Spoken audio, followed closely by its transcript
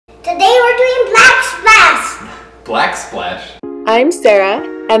Today we're doing Backsplash. Backsplash? I'm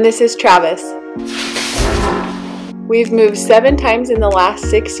Sarah, and this is Travis. We've moved 7 times in the last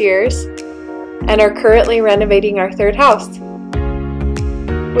 6 years and are currently renovating our 3rd house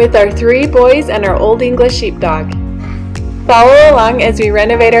with our 3 boys and our Old English sheepdog. Follow along as we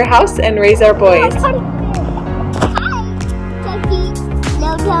renovate our house and raise our boys.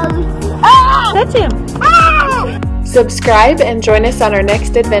 That's him. Subscribe and join us on our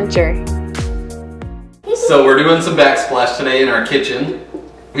next adventure. So we're doing some backsplash today in our kitchen.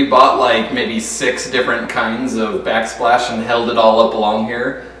 We bought like maybe 6 different kinds of backsplash and held it all up along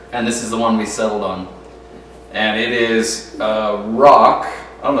here. And this is the one we settled on. And it is rock.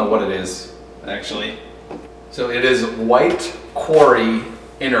 I don't know what it is, actually. So it is white quarry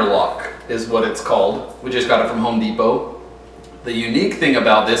interlock is what it's called. We just got it from Home Depot. The unique thing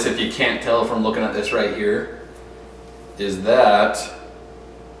about this, if you can't tell from looking at this right here, is that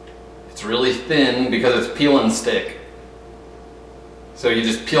it's really thin because it's peel and stick. So you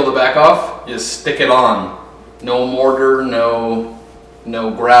just peel the back off, you just stick it on. No mortar, no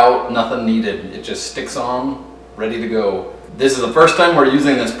grout, nothing needed. It just sticks on, ready to go. This is the first time we're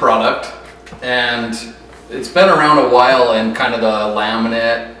using this product, and it's been around a while in kind of the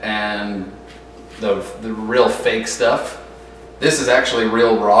laminate and the real fake stuff. This is actually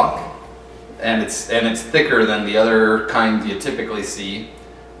real rock, and it's thicker than the other kind you typically see,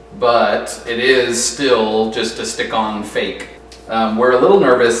 but it is still just a stick-on fake. We're a little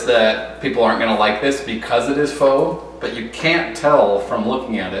nervous that people aren't going to like this because it is faux, but you can't tell from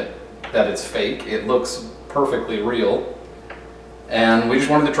looking at it that it's fake. It looks perfectly real, and we just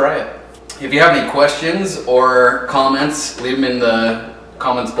wanted to try it. If you have any questions or comments, leave them in the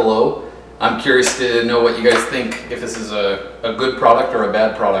comments below. I'm curious to know what you guys think, if this is a good product or a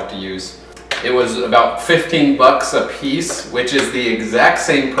bad product to use. It was about 15 bucks a piece, which is the exact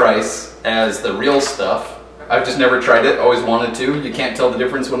same price as the real stuff. I've just never tried it, always wanted to. You can't tell the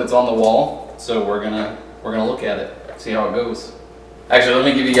difference when it's on the wall, so we're gonna look at it, see how it goes. Actually, let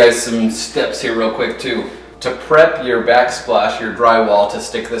me give you guys some steps here real quick too. To prep your backsplash, your drywall to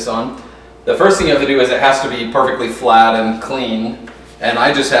stick this on, the first thing you have to do is it has to be perfectly flat and clean. And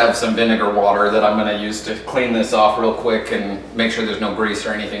I just have some vinegar water that I'm going to use to clean this off real quick and make sure there's no grease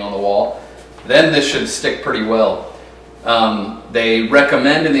or anything on the wall. Then this should stick pretty well. They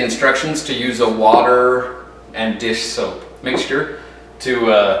recommend in the instructions to use a water and dish soap mixture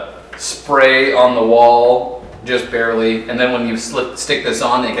to spray on the wall just barely. And then when you stick this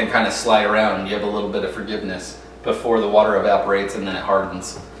on, it can kind of slide around and you have a little bit of forgiveness before the water evaporates and then it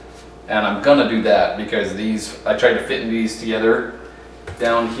hardens. And I'm going to do that because I tried to fit these together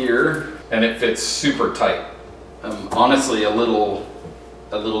down here, and it fits super tight. I'm honestly a little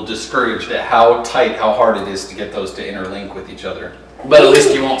discouraged at how hard it is to get those to interlink with each other. But at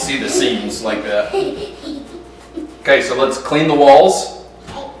least you won't see the seams like that. Okay, so let's clean the walls,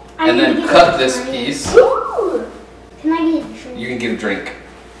 and then cut this piece. Ooh. Can I get a drink? You can get a drink.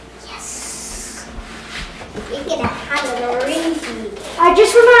 Yes. You get a Halloween. I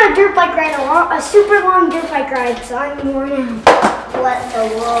just went on a dirt bike ride, a super long dirt bike ride, so I'm worn out. What the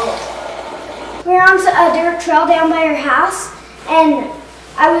world? We're on a dirt trail down by our house, and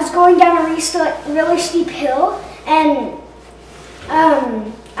I was going down a really steep hill, and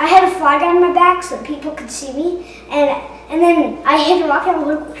I had a flag on my back so people could see me, and then I hit a rock and I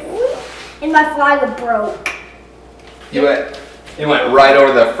was like, and my flag broke. You went right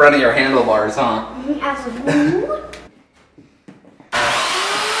over the front of your handlebars, huh? I was like, what?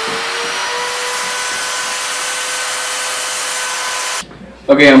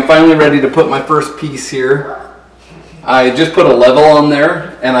 Okay, I'm finally ready to put my first piece here. I just put a level on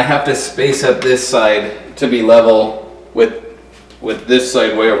there, and I have to space up this side to be level with this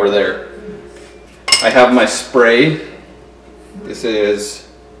side way over there. I have my spray. This is,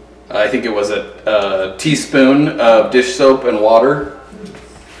 I think it was a teaspoon of dish soap and water.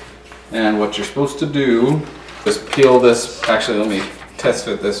 And what you're supposed to do is peel this. Actually, let me test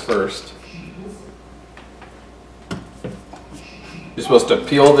fit this first. You're supposed to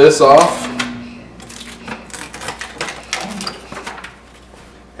peel this off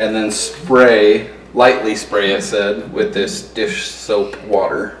and then spray, lightly spray it said, with this dish soap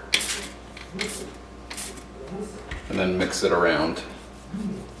water. And then mix it around.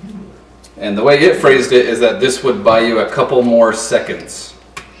 And the way it phrased it is that this would buy you a couple more seconds.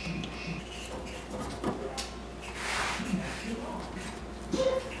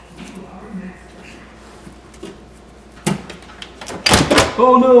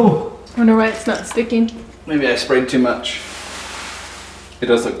 Oh no! Wonder why it's not sticking. Maybe I sprayed too much. It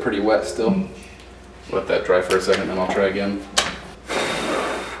does look pretty wet still. Let that dry for a second, then I'll try again.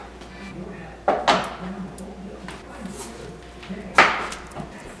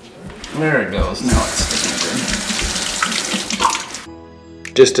 There it goes. Now it's sticking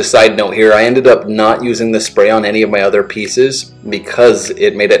good. Just a side note here, I ended up not using the spray on any of my other pieces because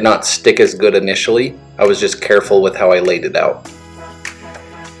it made it not stick as good initially. I was just careful with how I laid it out.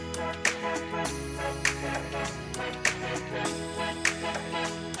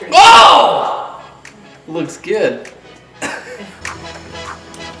 Oh! Looks good.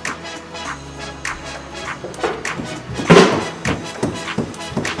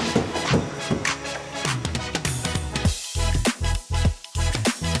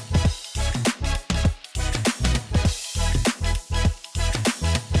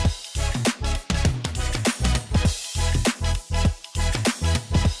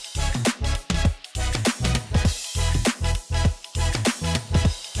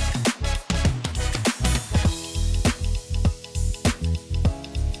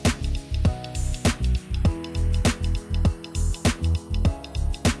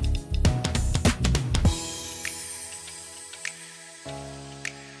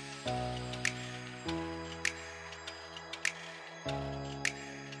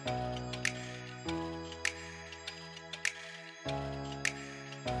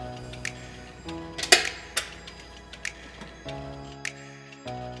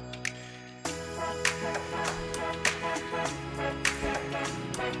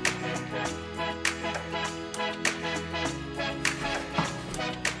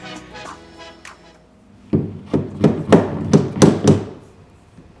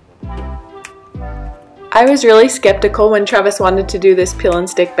 I was really skeptical when Travis wanted to do this peel and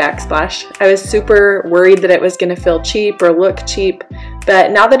stick backsplash. I was super worried that it was going to feel cheap or look cheap,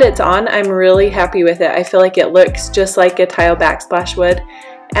 but now that it's on, I'm really happy with it. I feel like it looks just like a tile backsplash would.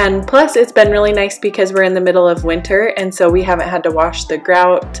 And plus, it's been really nice because we're in the middle of winter, and so we haven't had to wash the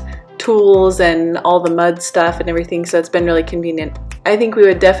grout tools and all the mud stuff and everything, so it's been really convenient. I think we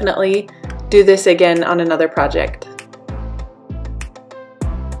would definitely do this again on another project.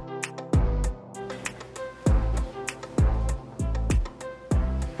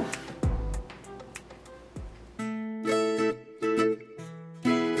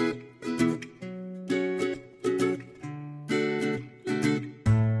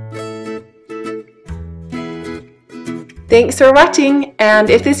 Thanks for watching, and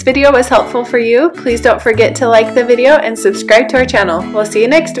if this video was helpful for you, please don't forget to like the video and subscribe to our channel. We'll see you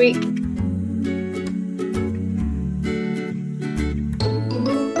next week.